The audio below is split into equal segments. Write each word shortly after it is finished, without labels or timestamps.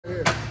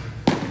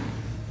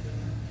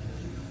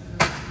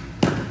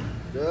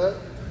Good.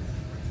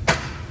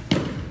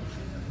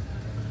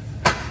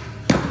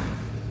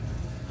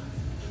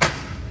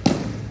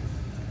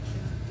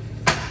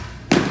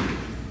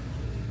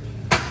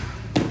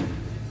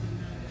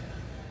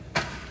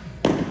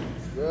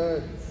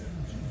 Good.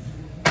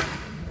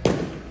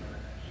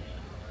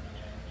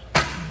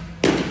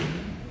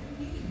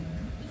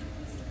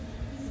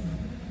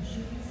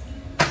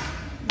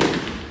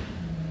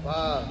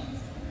 Five.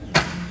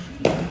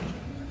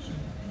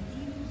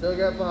 Still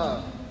got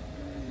 5.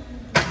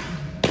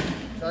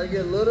 Try to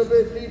get a little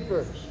bit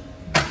deeper.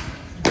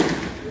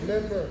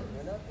 Remember,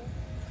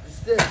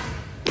 just stick.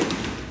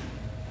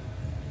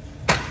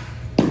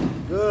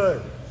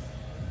 Good.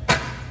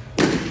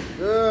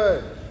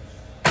 Good.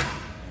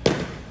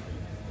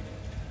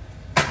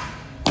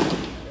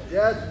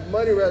 Yeah, that's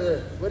money right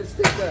there. Where to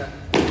stick that?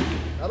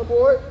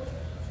 Attaboy.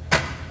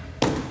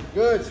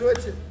 Good,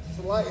 switch it.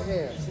 Slight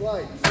hand,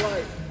 slight.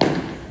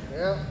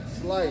 Yeah,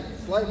 slight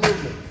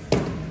movement.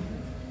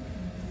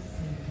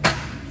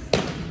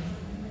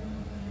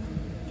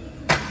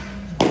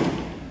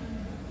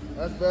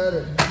 That's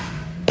better.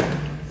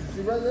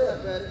 See right there,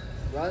 that's better.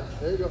 Right,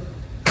 there you go.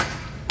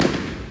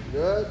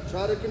 Good,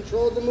 try to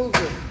control the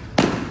movement.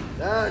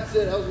 That's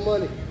it, that was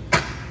money.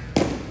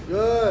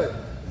 Good.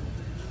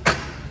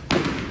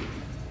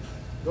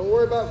 Don't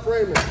worry about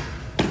framing.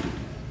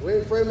 We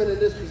ain't framing in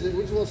this position,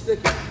 we just want to stick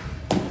it.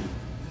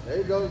 There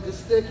you go,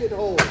 just stick it and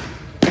hold.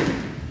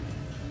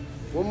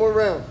 One more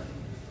round.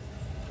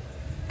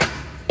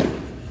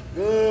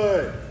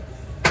 Good.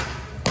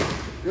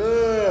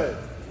 Good.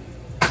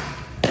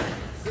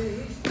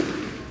 See,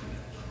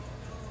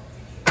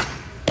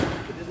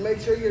 just make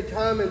sure you're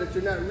timing that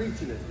you're not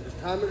reaching it. Just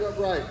time it up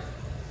right.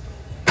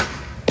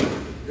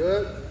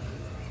 Good.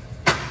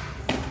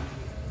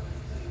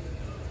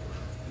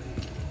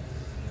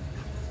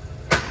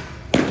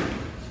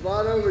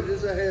 Spot over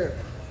just a hair.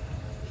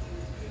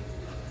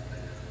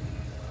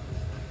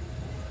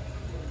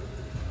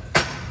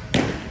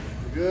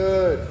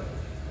 Good.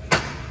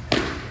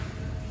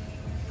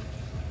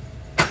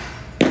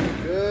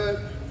 Good.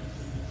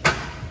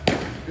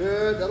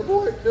 Good. That'll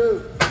boy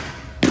too.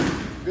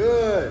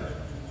 Good.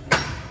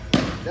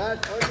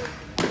 That's under.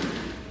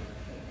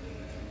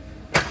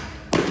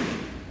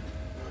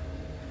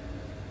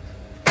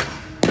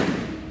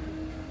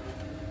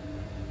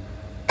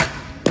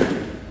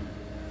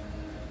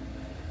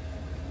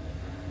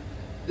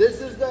 This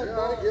is that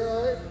body. You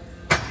all right?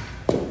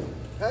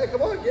 Hey,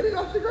 come on, get it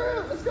off the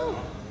ground. Let's go.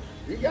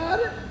 You got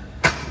it.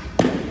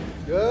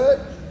 Good.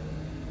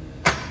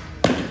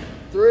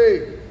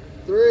 3.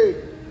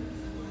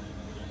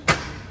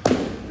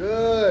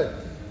 Good.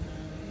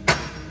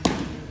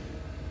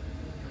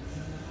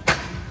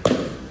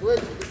 Switch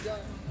it. Good job.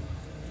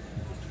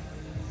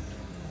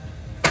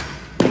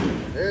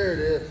 There it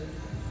is.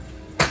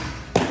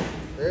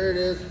 There it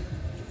is.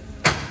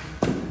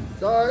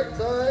 It's all right. It's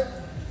all right.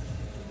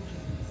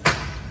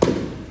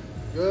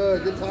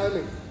 Good. Good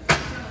timing.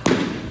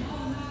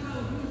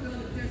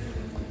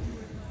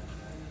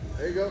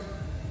 There you go.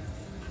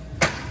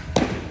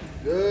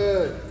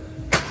 Good.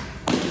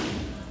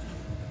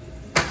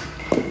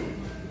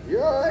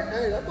 You're all right.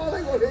 Hey, that ball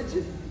ain't gonna hit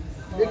you.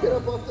 Pick it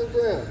up off the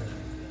ground.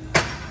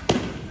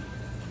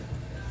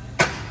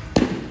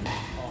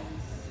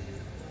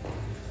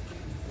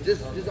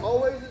 Just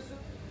always assume.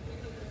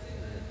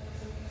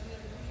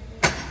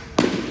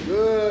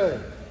 Good.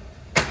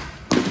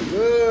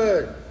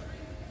 Good.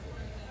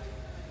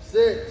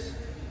 6.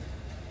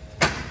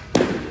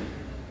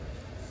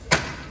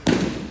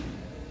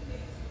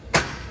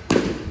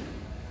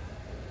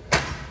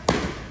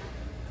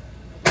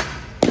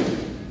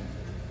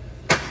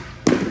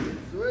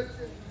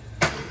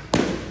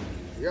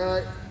 You're all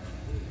right.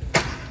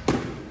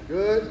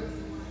 Good.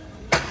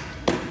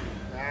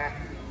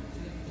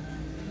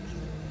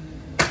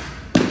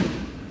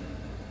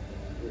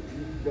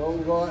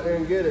 Don't go out there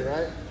and get it,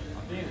 right?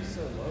 I'm being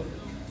so low.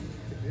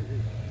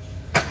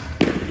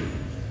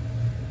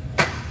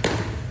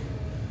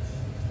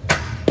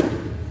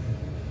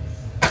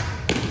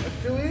 That's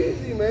too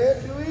easy, man.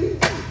 Too easy.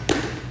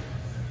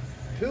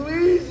 Too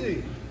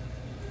easy.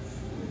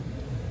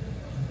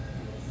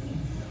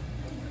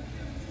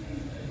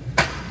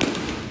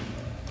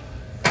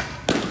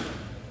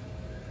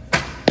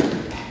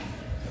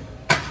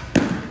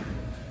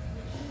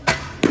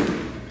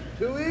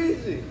 Too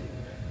easy.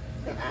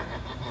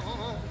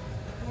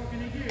 What can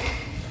he do?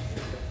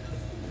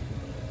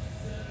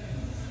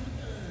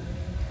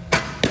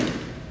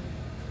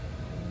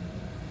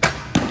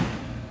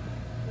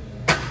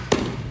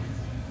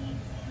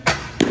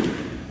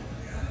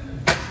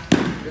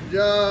 Good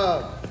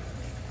job.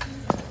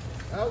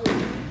 That was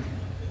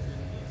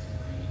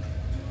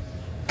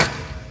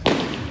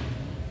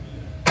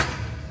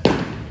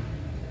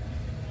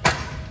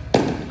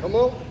come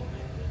on.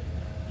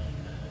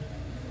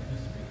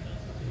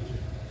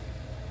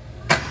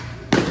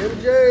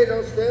 MJ,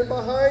 don't stand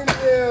behind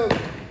him.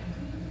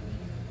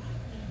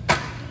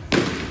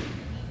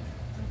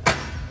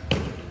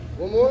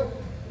 One more.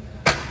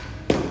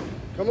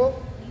 Come on.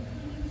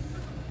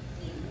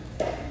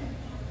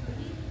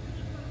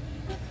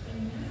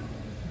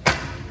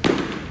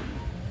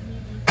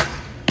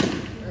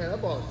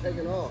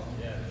 taking off.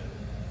 Yeah.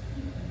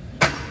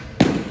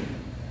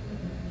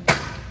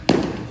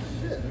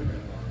 Shit.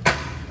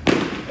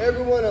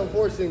 Everyone I'm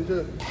forcing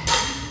too.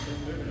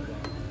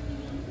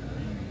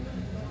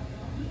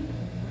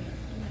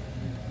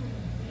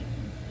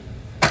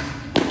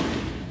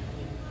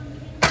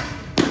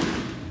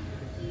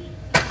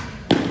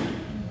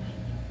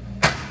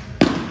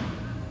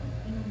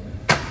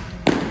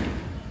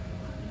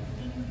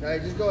 All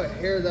right, just go a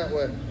hair that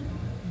way.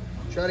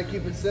 Try to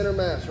keep it center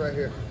mass right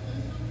here.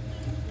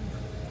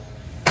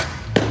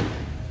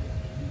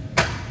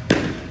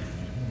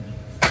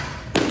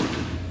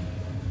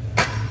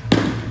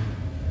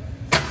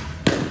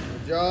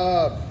 Good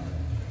job.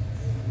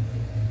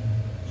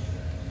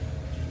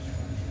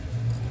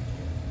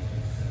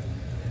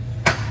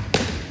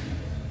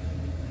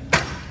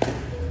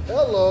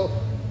 Hello.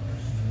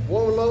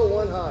 One low,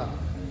 one high.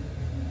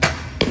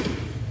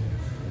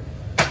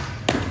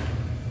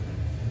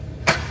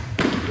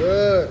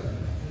 Good.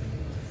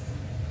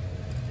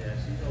 Yeah,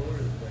 she's all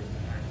over the place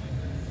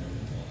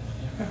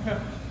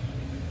tonight.